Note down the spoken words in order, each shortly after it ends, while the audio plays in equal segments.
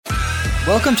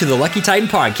Welcome to the Lucky Titan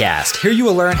Podcast. Here you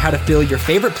will learn how to fill your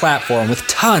favorite platform with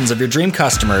tons of your dream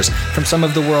customers from some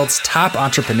of the world's top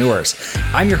entrepreneurs.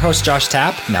 I'm your host, Josh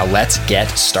Tapp. Now let's get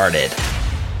started.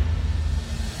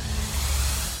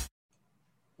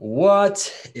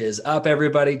 What is up,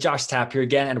 everybody? Josh Tapp here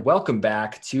again, and welcome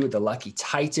back to the Lucky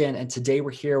Titan. And today we're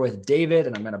here with David,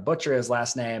 and I'm going to butcher his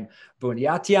last name,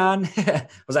 Buniatyan.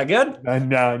 Was that good?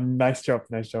 No, nice job.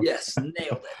 Yes,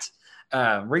 nailed it.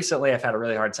 Recently, I've had a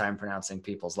really hard time pronouncing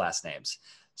people's last names.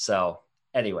 So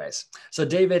anyways, so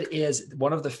David is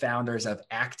one of the founders of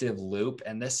Active Loop.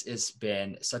 And this has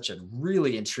been such a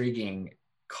really intriguing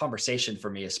conversation for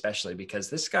me, especially because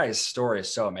this guy's story is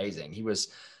so amazing. He was,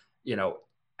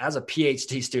 as a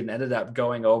PhD student, ended up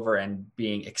going over and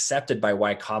being accepted by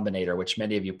Y Combinator, which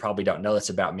many of you probably don't know this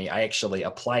about me. I actually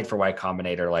applied for Y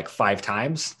Combinator like 5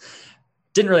 times.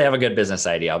 Didn't really have a good business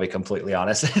idea, I'll be completely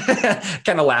honest.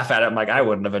 Kind of laugh at it. I'm like, I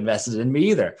wouldn't have invested in me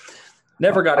either.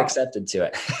 Never got accepted to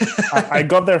it. I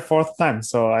got there 4th time,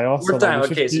 so I also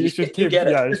you should keep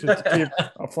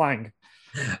applying.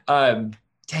 Dang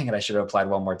it, I should have applied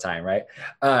one more time, right?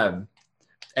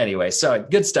 Anyway, so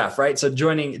good stuff, right? So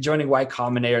joining Y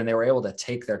Combinator, and they were able to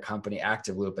take their company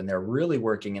Active Loop, and they're really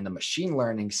working in the machine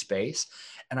learning space.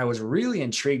 And I was really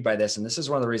intrigued by this. And this is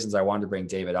one of the reasons I wanted to bring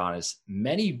David on is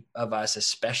many of us,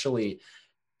 especially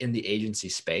in the agency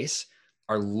space,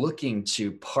 are looking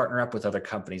to partner up with other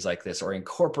companies like this or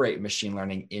incorporate machine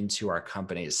learning into our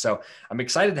companies. So I'm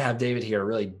excited to have David here to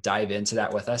really dive into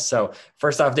that with us. So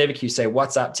first off, David, can you say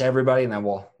what's up to everybody? And then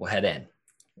we'll head in.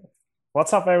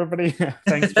 What's up, everybody?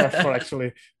 Thanks, Josh, for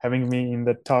actually having me in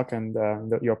the talk and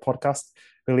your podcast.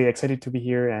 Really excited to be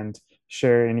here and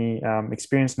share any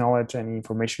experience, knowledge, any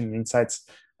information, insights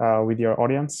with your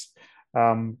audience.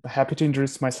 Happy to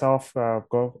introduce myself,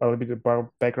 go a little bit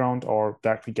about background, or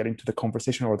directly get into the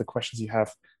conversation or the questions you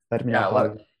have. Let me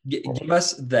know. Give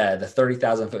us the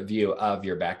 30,000 foot view of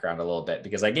your background a little bit,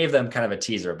 because I gave them kind of a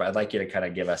teaser, but I'd like you to kind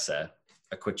of give us a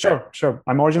quick Sure.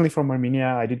 I'm originally from Armenia.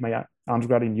 I did my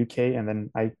undergrad in UK, and then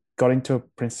I got into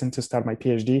Princeton to start my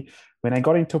PhD. When I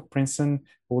got into Princeton,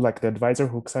 the advisor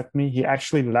who accepted me, he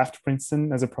actually left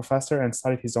Princeton as a professor and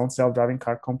started his own self-driving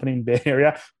car company in Bay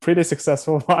Area. Pretty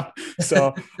successful one.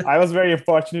 So I was very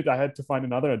fortunate. I had to find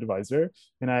another advisor,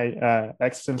 and I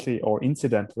accidentally or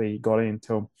incidentally got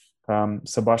into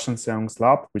Sebastian Seung's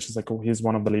lab, which is he's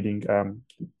one of the leading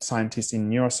scientists in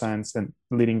neuroscience and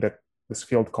leading this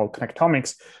field called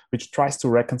connectomics, which tries to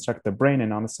reconstruct the brain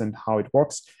and understand how it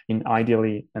works in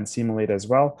ideally and simulate as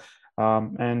well.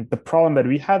 And the problem that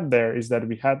we had there is that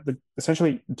we had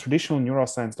essentially traditional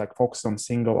neuroscience, focused on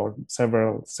single or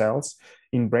several cells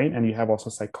in brain, and you have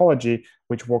also psychology,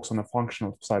 which works on the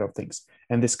functional side of things.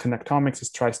 And this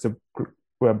connectomics tries to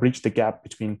bridge the gap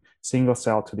between single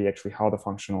cell to how the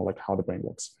functional, how the brain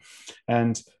works.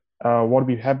 And what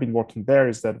we have been working there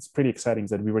is that it's pretty exciting, is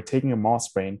that we were taking a mouse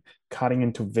brain, cutting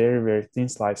into very, very thin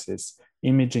slices,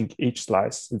 imaging each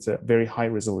slice. It's a very high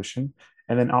resolution,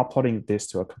 and then uploading this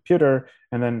to a computer,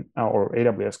 and then, or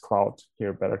AWS cloud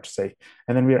here, better to say.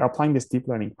 And then we are applying this deep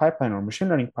learning pipeline or machine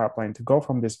learning pipeline to go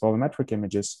from these volumetric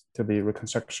images to the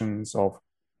reconstructions of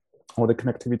or the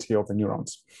connectivity of the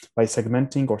neurons by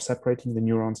segmenting or separating the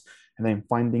neurons, and then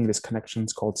finding these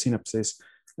connections called synapses,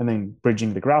 and then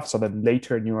bridging the graph so that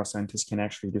later neuroscientists can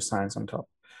actually do science on top.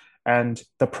 And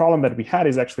the problem that we had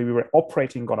is we were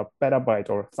operating on a petabyte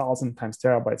or 1,000 times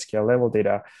terabyte scale level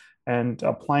data, and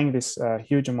applying this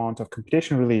huge amount of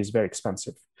computation really is very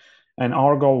expensive. And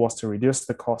our goal was to reduce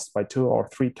the cost by 2 or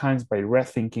 3 times by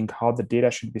rethinking how the data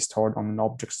should be stored on an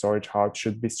object storage, how it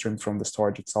should be streamed from the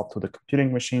storage itself to the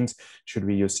computing machines. Should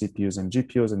we use CPUs and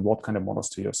GPUs, and what kind of models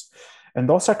to use? And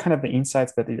those are kind of the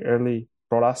insights that it early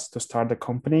brought us to start the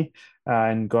company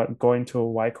and go into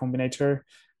Y Combinator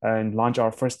and launch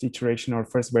our first iteration or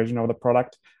first version of the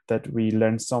product, that we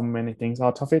learned so many things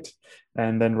out of it,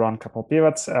 and then run a couple of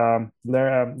pivots,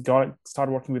 start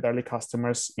working with early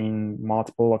customers in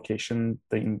multiple locations,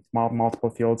 in multiple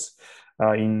fields,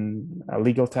 in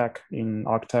legal tech, in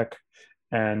arch tech,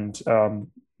 and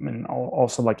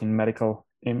also in medical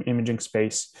imaging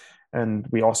space. And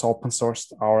we also open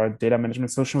sourced our data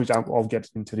management solution, which I'll get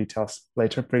into details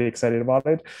later. Pretty excited about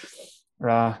it.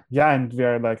 And we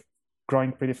are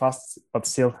growing pretty fast, but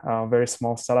still a very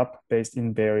small startup based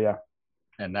in Bay Area.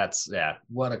 And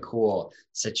what a cool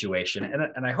situation.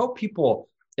 And I hope people,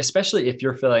 especially if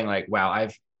you're feeling like, wow,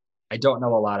 I don't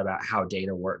know a lot about how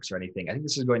data works or anything, I think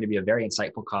this is going to be a very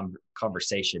insightful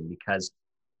conversation, because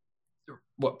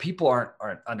what people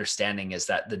aren't understanding is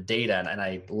that the data, and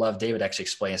I love David actually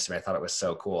explained this to me, I thought it was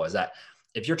so cool, is that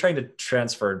if you're trying to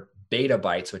transfer beta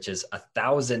bytes, which is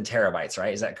 1,000 terabytes,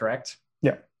 right? Is that correct?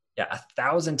 Yeah. Yeah,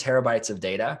 1,000 terabytes of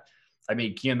data. I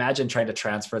mean, can you imagine trying to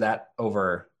transfer that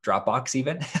over Dropbox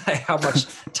even? How much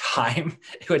time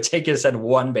it would take you to send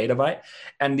 1 petabyte?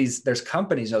 And there's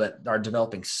companies that are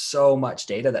developing so much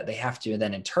data that they have to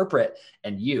then interpret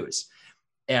and use.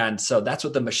 And so that's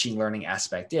what the machine learning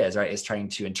aspect is, right? Is trying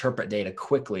to interpret data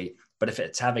quickly. But if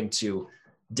it's having to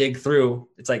dig through,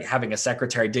 it's like having a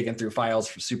secretary digging through files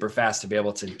super fast to be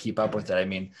able to keep up with it. I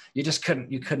mean, you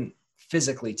couldn't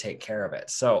physically take care of it.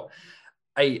 So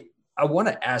I I want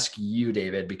to ask you,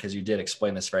 David, because you did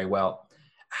explain this very well.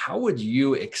 How would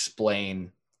you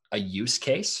explain a use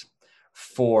case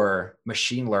for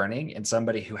machine learning and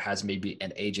somebody who has maybe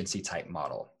an agency type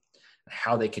model,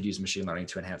 how they could use machine learning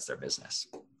to enhance their business?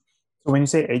 So when you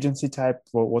say agency type,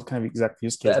 well, what kind of exact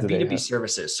use case do they B2B have?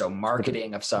 services, so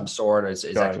marketing of some sort is Got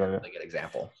it, actually got a it. really good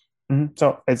example.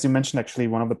 So as you mentioned, actually,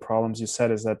 one of the problems you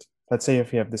said is that, let's say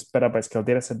if you have this petabyte scale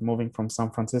data set moving from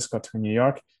San Francisco to New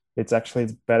York, it's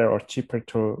better or cheaper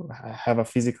to have a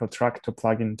physical truck to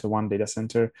plug into one data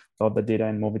center, load the data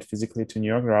and move it physically to New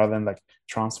York rather than like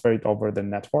transfer it over the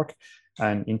network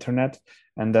and internet.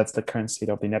 And that's the current state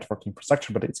of the network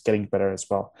infrastructure, but it's getting better as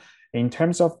well. In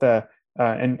terms of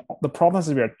and the problems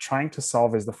that we are trying to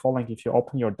solve is the following. If you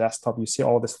open your desktop, you see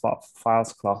all these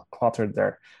files cluttered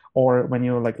there. Or when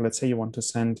you like, let's say you want to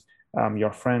send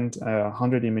your friend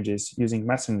 100 images using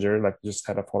Messenger, like just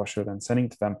had a photo shoot and sending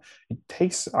to them, it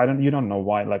takes, you don't know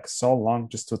why, like so long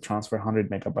just to transfer 100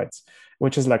 megabytes,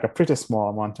 which is like a pretty small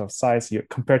amount of size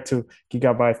compared to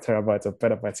gigabytes, terabytes, or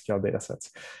petabyte scale data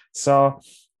sets. So,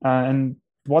 and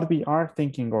what we are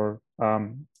thinking or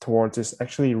towards is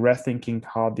actually rethinking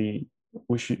how you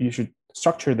should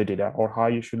structure the data, or how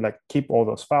you should like keep all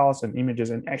those files and images,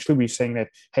 and actually be saying that,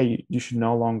 hey, you should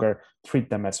no longer treat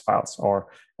them as files or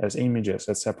as images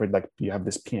as separate, like you have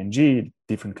this PNG,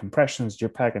 different compressions,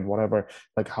 JPEG and whatever,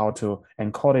 like how to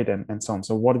encode it and so on.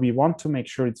 So what we want to make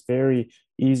sure it's very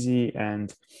easy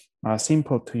and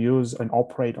simple to use and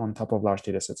operate on top of large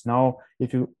data sets. Now,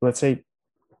 if you, let's say,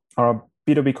 are a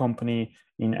B2B company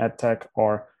in edtech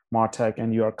or martech,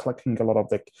 and you are collecting a lot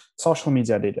of like social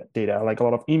media data, like a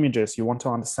lot of images, you want to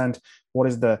understand what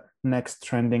is the next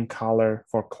trending color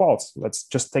for clothes. Let's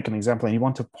just take an example. And you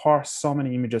want to parse so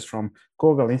many images from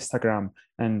Google, Instagram,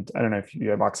 and I don't know if you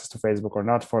have access to Facebook or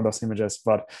not for those images,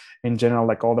 but in general,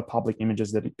 like all the public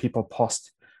images that people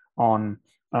post on,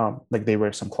 like they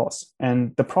wear some clothes.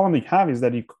 And the problem you have is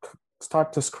that you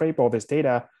start to scrape all this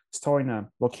data, store in a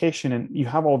location, and you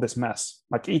have all this mess.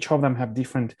 Like each of them have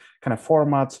different kind of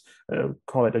formats,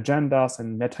 call it agendas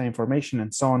and meta information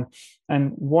and so on.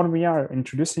 And what we are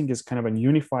introducing is kind of a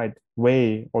unified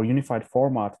way or unified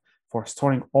format for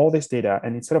storing all this data.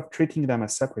 And instead of treating them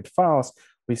as separate files,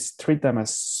 we treat them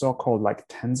as so-called like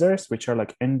tensors, which are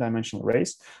like n-dimensional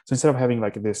arrays. So instead of having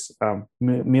like this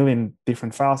million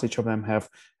different files, each of them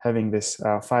having this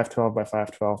 512 by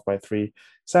 512 by 3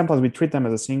 samples, we treat them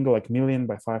as a single like million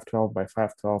by 512 by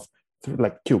 512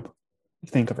 like cube.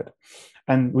 Think of it.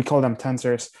 And we call them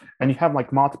tensors. And you have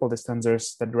like multiple these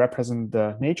tensors that represent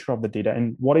the nature of the data.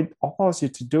 And what it allows you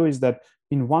to do is that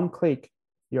in one click,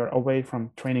 you're away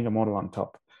from training a model on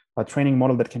top, a training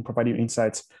model that can provide you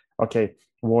insights. Okay,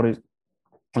 what is,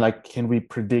 like, can we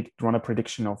run a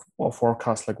prediction of or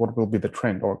forecast, like what will be the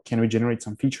trend, or can we generate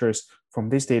some features from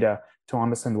this data to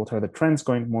understand what are the trends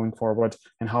moving forward,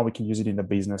 and how we can use it in the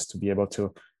business to be able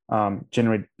to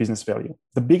generate business value.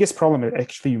 The biggest problem,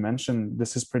 actually, you mentioned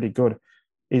this is pretty good,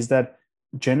 is that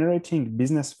generating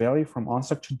business value from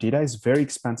unstructured data is very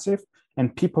expensive,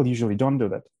 and people usually don't do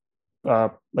that.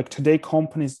 Like today,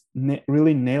 companies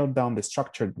really nailed down the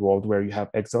structured world where you have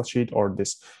Excel sheet or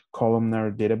this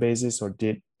columnar databases or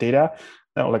data,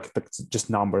 like just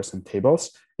numbers and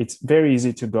tables. It's very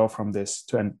easy to go from this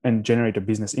to and generate a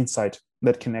business insight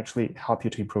that can actually help you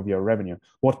to improve your revenue.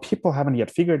 What people haven't yet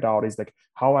figured out is like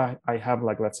how I have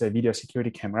like, let's say, video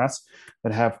security cameras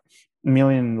that have a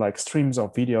million like streams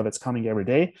of video that's coming every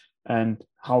day, and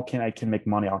how I can make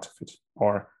money out of it,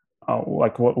 or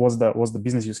like what was the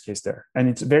business use case there. And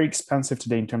it's very expensive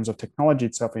today in terms of technology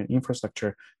itself and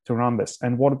infrastructure to run this.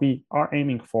 And what we are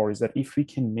aiming for is that if we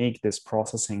can make this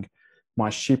processing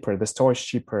much cheaper, the storage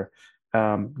cheaper,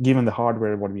 given the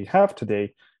hardware what we have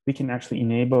today, we can actually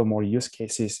enable more use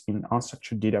cases in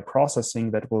unstructured data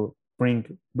processing that will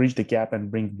bridge the gap and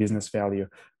bring business value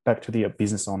back to the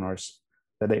business owners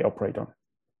that they operate on.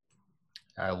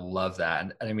 I love that.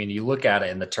 And I mean, you look at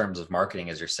it in the terms of marketing,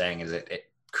 as you're saying, is it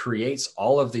creates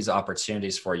all of these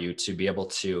opportunities for you to be able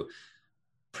to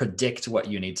predict what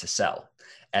you need to sell.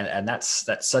 And that's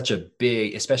such a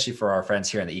big, especially for our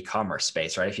friends here in the e-commerce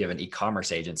space, right? If you have an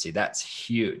e-commerce agency, that's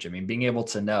huge. I mean, being able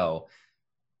to know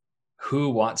who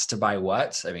wants to buy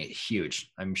what. I mean,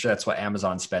 huge. I'm sure that's what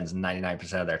Amazon spends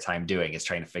 99% of their time doing, is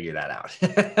trying to figure that out.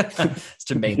 It's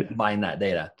to mine that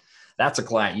data. That's a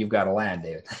client you've got to land,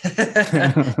 David.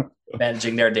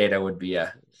 Managing their data would be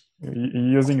a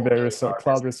using their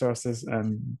cloud business. resources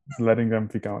and letting them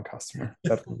become a customer.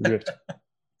 That would be good.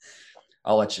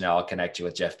 I'll let you know. I'll connect you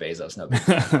with Jeff Bezos. No big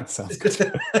deal. Sounds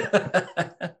good.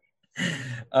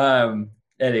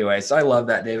 Anyways, I love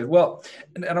that, David. Well,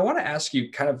 and I want to ask you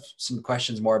kind of some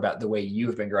questions more about the way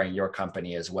you've been growing your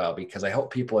company as well, because I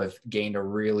hope people have gained a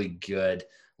really good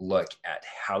look at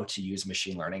how to use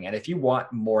machine learning. And if you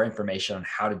want more information on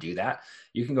how to do that,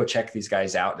 you can go check these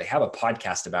guys out. They have a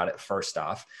podcast about it, first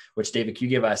off, which, David, can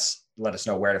you let us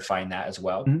know where to find that as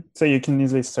well? Mm-hmm. So you can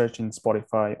easily search in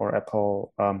Spotify or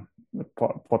Apple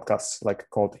podcasts like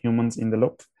called Humans in the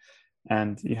Loop.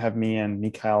 And you have me and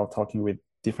Mikhail talking with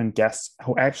different guests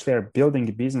who actually are building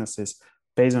businesses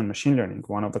based on machine learning.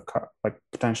 One of the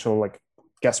potential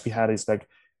guests we had is like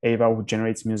Ava, who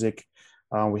generates music.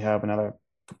 We have another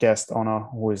guest, Anna,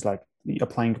 who is like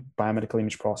applying biomedical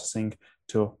image processing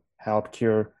to help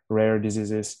cure rare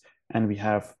diseases. And we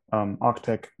have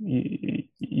architect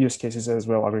use cases as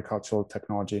well, agricultural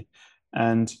technology.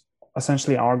 And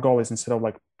essentially our goal is, instead of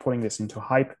like putting this into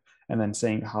hype and then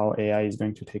saying how AI is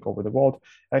going to take over the world,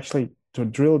 actually to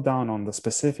drill down on the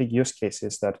specific use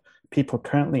cases that people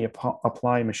currently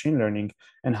apply machine learning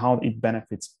and how it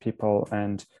benefits people,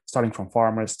 and starting from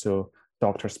farmers to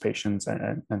doctors, patients,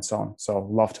 and so on. So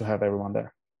love to have everyone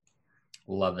there.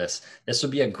 Love this. This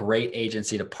would be a great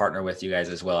agency to partner with you guys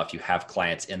as well if you have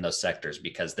clients in those sectors,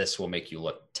 because this will make you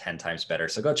look 10 times better.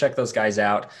 So go check those guys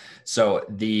out. So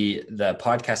the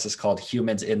podcast is called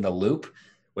Humans in the Loop,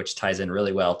 which ties in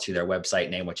really well to their website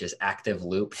name, which is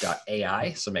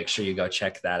activeloop.ai. So make sure you go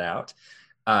check that out.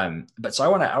 But so I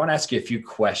want to ask you a few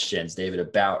questions, David,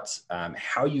 about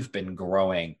how you've been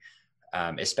growing,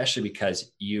 especially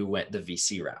because you went the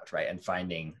VC route, right? And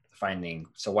finding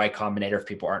so Y Combinator, if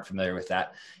people aren't familiar with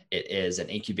that, it is an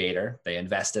incubator. They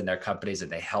invest in their companies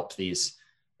and they help these.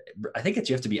 I think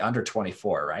you have to be under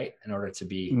 24, right? In order to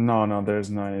be. No, there's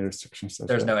no age restrictions.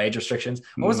 There's no age restrictions.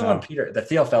 What was the one, Peter? The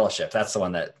Thiel Fellowship. That's the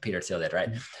one that Peter Thiel did, right?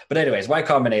 Mm-hmm. But anyways, Y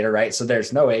Combinator, right? So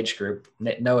there's no age group,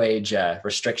 no age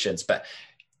restrictions. But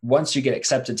once you get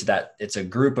accepted to that, it's a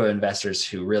group of investors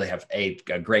who really have a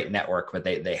great network, but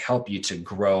they help you to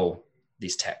grow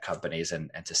these tech companies and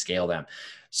to scale them.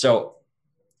 So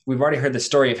we've already heard the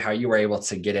story of how you were able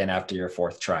to get in after your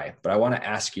fourth try, but I want to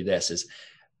ask you this: is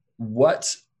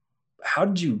how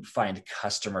did you find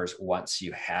customers once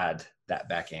you had that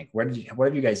backing? What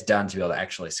have you guys done to be able to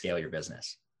actually scale your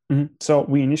business? Mm-hmm. So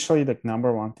we initially, the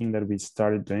number one thing that we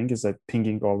started doing is like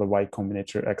pinging all the Y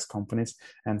Combinator X companies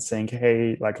and saying,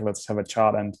 hey, like, let's have a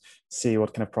chat and see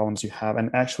what kind of problems you have.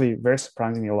 And actually, very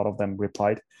surprisingly, a lot of them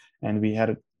replied. And we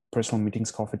had personal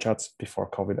meetings, coffee chats before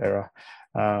COVID era,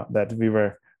 that we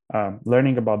were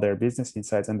learning about their business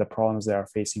insights and the problems they are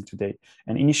facing today.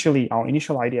 And initially, our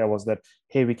initial idea was that,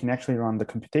 hey, we can actually run the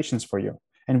computations for you.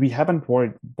 And we haven't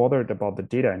bothered about the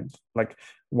data. And like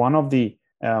one of the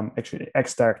actually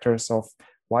ex-directors of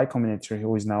Y Combinator,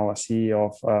 who is now a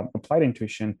CEO of Applied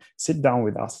Intuition, sit down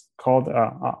with us,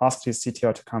 asked his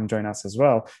CTO to come join us as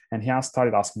well. And he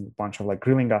started asking a bunch of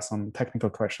grilling us on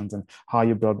technical questions and how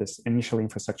you build this initial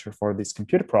infrastructure for this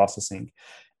computer processing.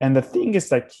 And the thing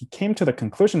is, like, he came to the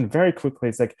conclusion very quickly.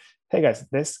 It's like, hey guys,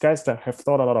 these guys that have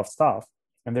thought a lot of stuff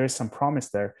and there is some promise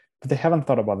there, but they haven't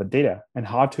thought about the data and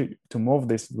how to move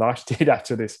this large data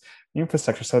to this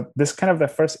infrastructure. So this kind of the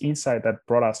first insight that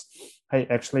brought us, hey,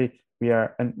 actually, we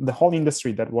are, and the whole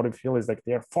industry, that what we feel is like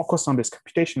they are focused on this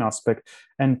computation aspect,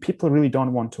 and people really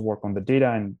don't want to work on the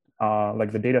data and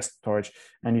like the data storage.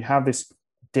 And you have this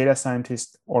data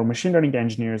scientists or machine learning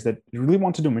engineers that really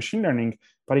want to do machine learning,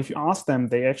 but if you ask them,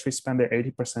 they actually spend their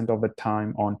 80% of the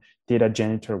time on data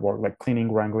janitor work, like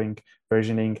cleaning, wrangling,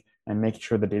 versioning, and making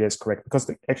sure the data is correct. Because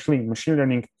actually, machine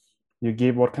learning, you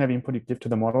give what kind of input you give to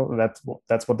the model,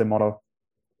 that's what the model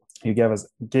you get as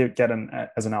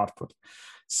an output.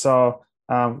 So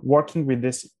working with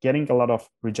this, getting a lot of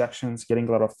rejections, getting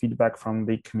a lot of feedback from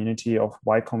the community of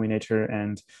Y Combinator,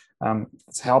 and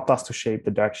it's helped us to shape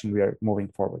the direction we are moving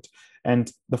forward.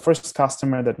 And the first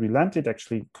customer that we landed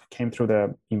actually came through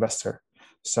the investor.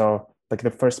 So like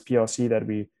the first POC that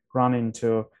we run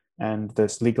into, and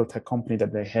this legal tech company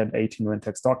that they had 18 million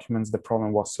text documents, the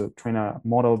problem was to train a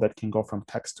model that can go from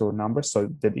text to numbers so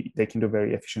that they can do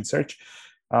very efficient search.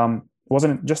 It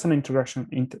wasn't just an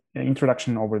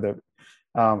introduction over the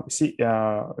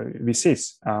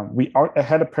VCs. We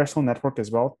had a personal network as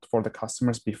well for the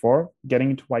customers before getting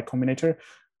into Y Combinator,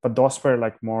 but those were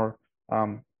like more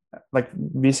like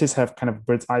VCs have kind of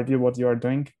bird's eye view what you are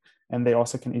doing, and they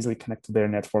also can easily connect to their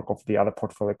network of the other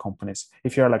portfolio companies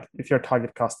if your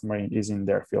target customer is in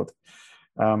their field.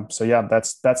 So yeah,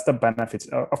 that's the benefits.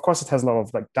 Of course, it has a lot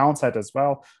of like downside as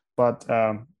well, but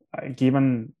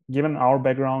given our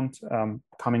background,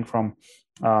 coming from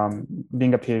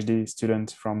being a PhD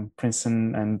student from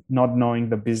Princeton and not knowing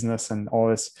the business and all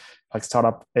this like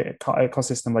startup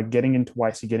ecosystem, like getting into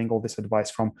YC, getting all this advice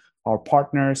from our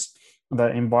partners, the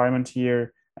environment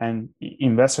here, and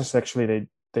investors actually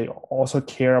they also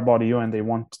care about you and they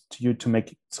want you to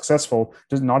make it successful,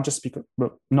 just because,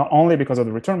 not only because of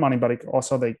the return money, but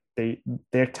also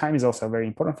their time is also very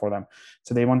important for them.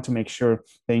 So they want to make sure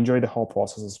they enjoy the whole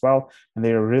process as well, and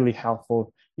they are really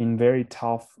helpful in very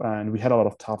tough, and we had a lot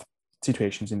of tough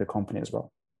situations in the company as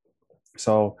well.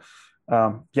 So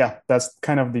yeah, that's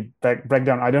kind of the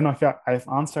breakdown. I don't know if I've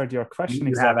answered your question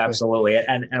You have, exactly. absolutely.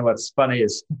 And what's funny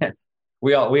is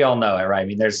we all know it, right? I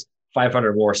mean, there's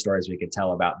 500 war stories we could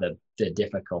tell about the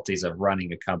difficulties of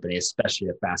running a company, especially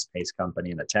a fast-paced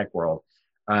company in the tech world.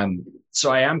 So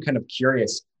I am kind of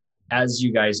curious, as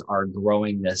you guys are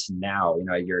growing this now,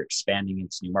 you're expanding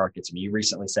into new markets. I mean, you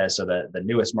recently said, so the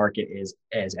newest market is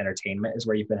entertainment is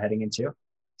where you've been heading into.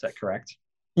 Is that correct?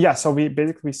 Yeah, so we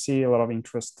basically see a lot of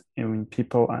interest in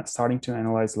people starting to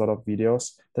analyze a lot of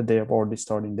videos that they have already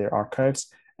stored in their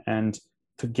archives, and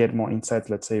to get more insights,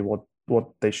 let's say what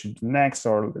they should do next,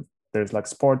 or there's like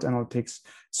sport analytics,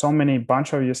 so many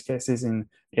bunch of use cases in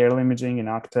aerial imaging, in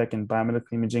architect, and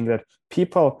biomedical imaging, that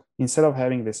people, instead of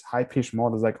having this high-pitched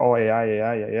models like, oh,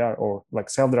 AI, or like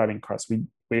self-driving cars,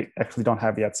 we actually don't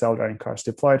have yet self-driving cars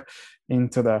deployed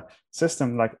into the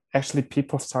system. Like actually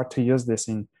people start to use this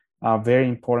in very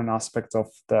important aspects of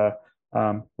the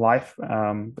life,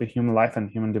 the human life and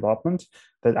human development,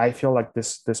 that I feel like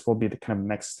this will be the kind of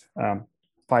next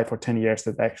 5 or 10 years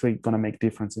that actually going to make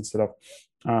difference, instead of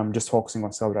just focusing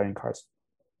on self-driving cars.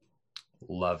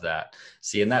 Love that.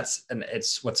 See, and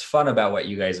it's what's fun about what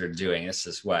you guys are doing. This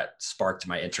is what sparked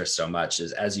my interest so much,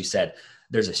 is, as you said,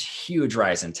 there's this huge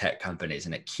rise in tech companies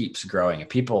and it keeps growing.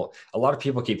 And a lot of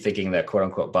people keep thinking that quote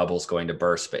unquote bubble's going to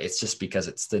burst, but it's just because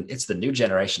it's the new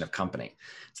generation of company.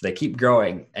 So they keep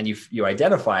growing, and you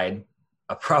identified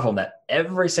a problem that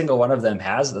every single one of them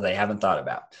has that they haven't thought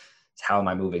about. It's, how am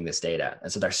I moving this data?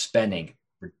 And so they're spending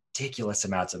ridiculous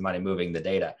amounts of money moving the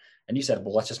data. And you said,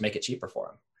 well, let's just make it cheaper for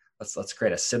them. Let's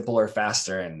create a simpler,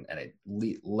 faster, and a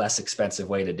less expensive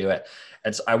way to do it.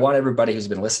 And so I want everybody who's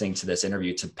been listening to this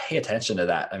interview to pay attention to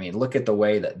that. I mean, look at the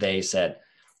way that they said,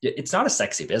 it's not a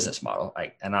sexy business model,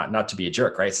 and not to be a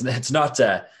jerk, right? It's not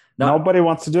nobody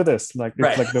wants to do this. Like it's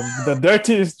right. Like the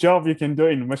dirtiest job you can do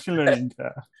in machine learning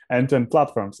end-to-end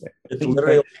platforms. It's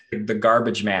literally like the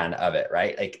garbage man of it,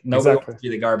 right? Like nobody wants to be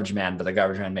the garbage man, but the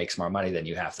garbage man makes more money than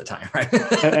you half the time, right?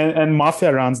 and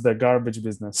mafia runs the garbage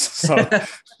business, so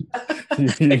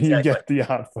you get the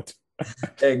output.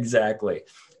 Exactly.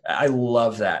 I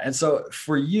love that. And so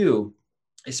for you,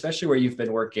 especially where you've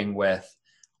been working with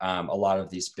a lot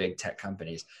of these big tech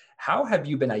companies, how have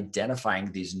you been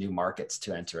identifying these new markets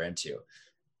to enter into?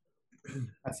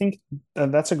 I think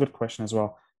that's a good question as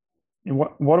well.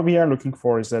 What we are looking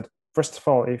for is that, first of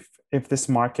all, if this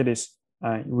market is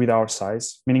with our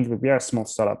size, meaning that we are a small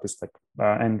startup, is like,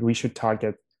 and we should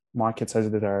target market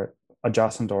sizes that are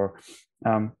adjacent, or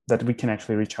that we can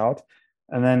actually reach out.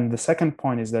 And then the second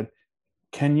point is that,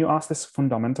 can you ask this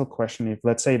fundamental question? If,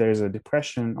 let's say, there's a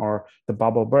depression or the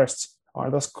bubble bursts,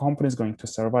 are those companies going to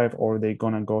survive, or are they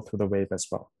going to go through the wave as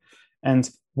well? And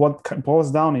what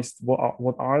boils down is,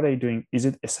 what are they doing? Is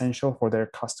it essential for their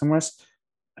customers?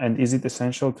 And is it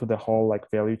essential to the whole like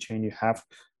value chain you have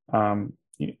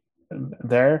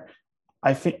there?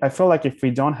 I feel like if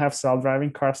we don't have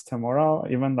self-driving cars tomorrow,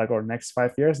 even like our next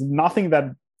 5 years, nothing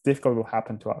that difficult will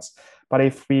happen to us. But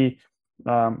if we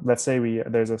let's say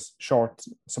there's a short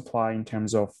supply in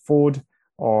terms of food,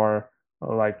 or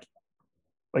like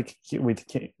with,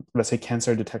 let's say,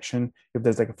 cancer detection, if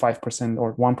there's like a 5%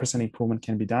 or 1% improvement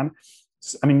can be done.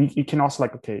 I mean, you can also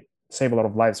save a lot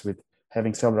of lives with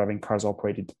having self-driving cars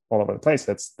operated all over the place.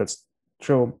 That's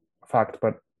true fact,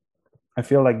 but I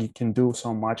feel like you can do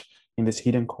so much in these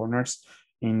hidden corners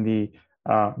in the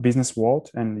business world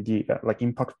and the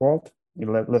impact world.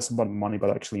 Less about money, but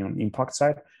actually on impact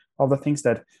side of the things,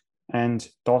 and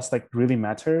those really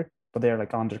matter, but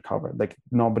they're undercover.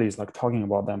 Nobody's talking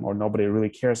about them, or nobody really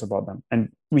cares about them.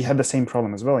 And we had the same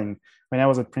problem as well when I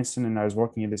was at Princeton and I was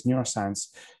working in this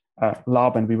neuroscience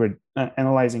lab, and we were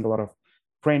analyzing a lot of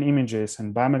brain images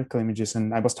and biomedical images.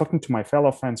 And I was talking to my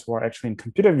fellow friends who are actually in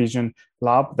computer vision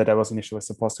lab, that I was initially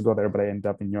supposed to go there, but I ended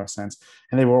up in neuroscience.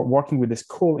 And they were working with these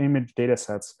cool image data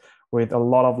sets with a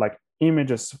lot of like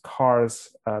images, cars,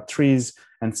 trees,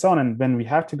 and so on. And when we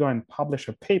have to go and publish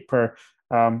a paper,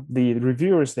 the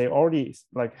reviewers, they already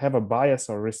like have a bias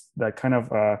or risk, that kind of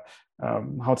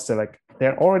how to say, like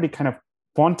they're already kind of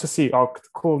want to see, oh,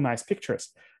 cool, nice pictures.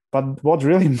 But what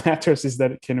really matters is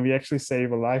that can we actually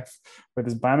save a life with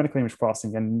this biomedical image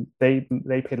processing? And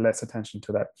they paid less attention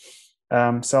to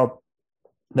that. So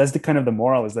that's the kind of the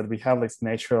moral, is that we have this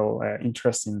natural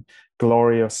interest in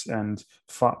glorious and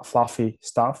fluffy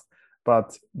stuff,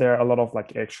 but there are a lot of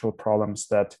like actual problems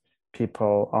that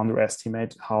people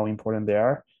underestimate how important they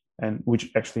are, and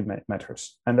which actually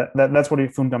matters. And that's what you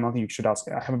fundamentally you should ask.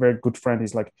 I have a very good friend.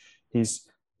 He's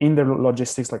in the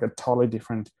logistics, like a totally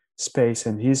different space,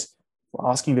 and he's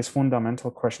asking this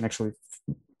fundamental question, actually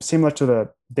similar to the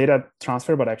data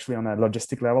transfer, but actually on a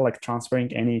logistic level, like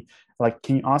transferring any, like,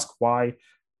 can you ask why,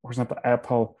 for example,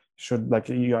 Apple should, like,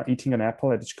 you are eating an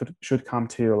apple, it should come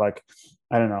to you, like,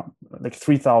 I don't know, like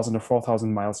 3,000 or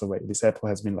 4,000 miles away. This apple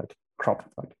has been like cropped.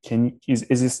 Like, is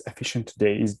this efficient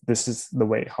today? This is the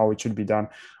way how it should be done,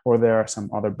 or there are some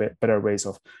other better ways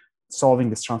of solving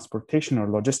this transportation or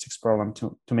logistics problem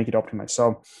to make it optimized?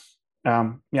 So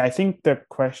I think the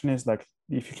question is, like,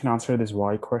 if you can answer this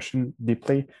why question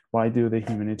deeply, why do the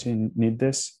humanity need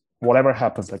this? Whatever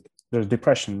happens, like there's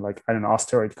depression, like, I don't know,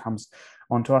 asteroid comes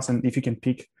onto us, and if you can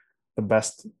pick the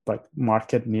best like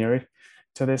market near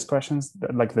to these questions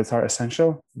that are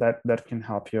essential, that can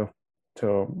help you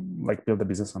to like build a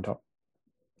business on top.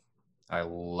 I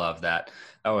love that.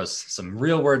 That was some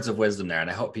real words of wisdom there. And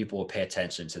I hope people will pay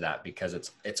attention to that, because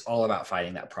it's all about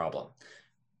finding that problem.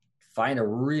 Find a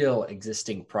real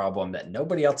existing problem that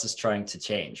nobody else is trying to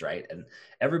change, right? And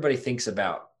everybody thinks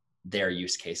about their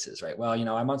use cases, right? Well,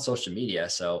 I'm on social media,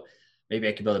 so maybe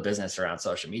I could build a business around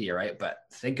social media, right? But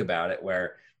think about it,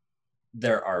 where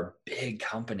there are big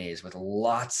companies with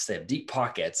they have deep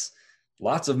pockets,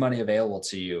 lots of money available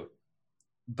to you,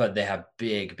 but they have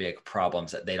big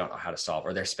problems that they don't know how to solve,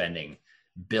 or they're spending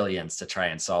billions to try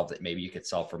and solve that maybe you could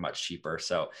solve for much cheaper.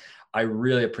 So I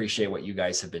really appreciate what you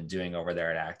guys have been doing over there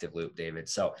at Active Loop, David.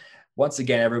 So once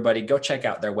again, everybody, go check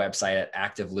out their website at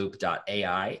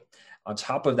activeloop.ai. On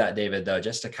top of that, David, though,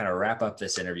 just to kind of wrap up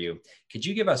this interview, could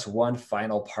you give us one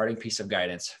final parting piece of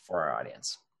guidance for our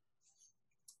audience?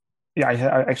 Yeah,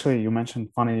 I actually, you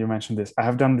mentioned this. I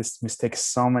have done this mistake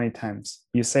so many times.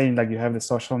 You say, like, you have the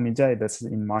social media, that's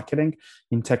in marketing,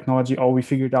 in technology. Oh, we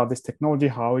figured out this technology,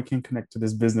 how we can connect to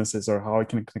these businesses, or how we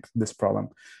can connect to this problem.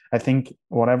 I think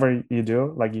whatever you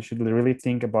do, like, you should really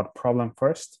think about problem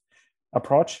first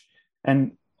approach,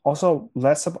 and also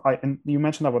less about, and you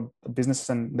mentioned about businesses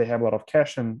and they have a lot of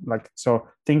cash, and like, so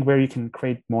think where you can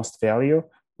create most value,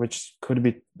 which could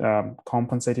be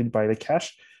compensated by the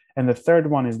cash. And the third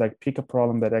one is, like, pick a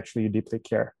problem that actually you deeply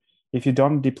care. If you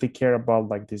don't deeply care about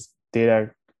like this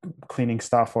data cleaning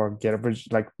stuff or garbage,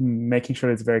 like making sure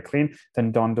it's very clean,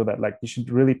 then don't do that. Like, you should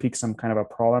really pick some kind of a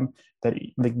problem that,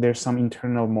 like, there's some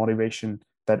internal motivation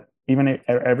that even if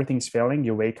everything is failing,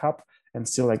 you wake up and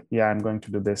still, like, yeah, I'm going to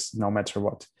do this no matter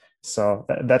what. So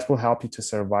that will help you to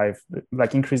survive,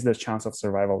 like increase the chance of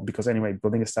survival, because anyway,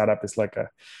 building a startup is like a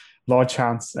low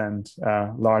chance and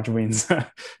large wins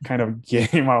kind of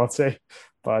game, I would say.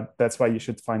 But that's why you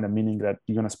should find a meaning that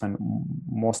you're going to spend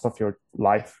most of your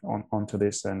life onto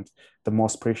this, and the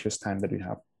most precious time that you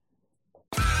have.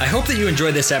 I hope that you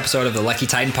enjoyed this episode of the Lucky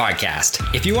Titan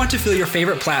podcast. If you want to fill your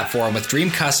favorite platform with dream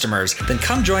customers, then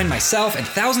come join myself and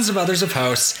thousands of others of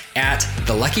hosts at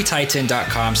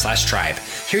theluckytitan.com/tribe.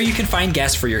 Here you can find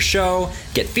guests for your show,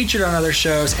 get featured on other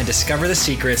shows, and discover the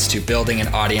secrets to building an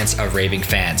audience of raving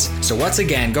fans. So once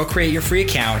again, go create your free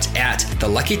account at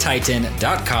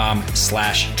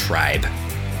theluckytitan.com/tribe.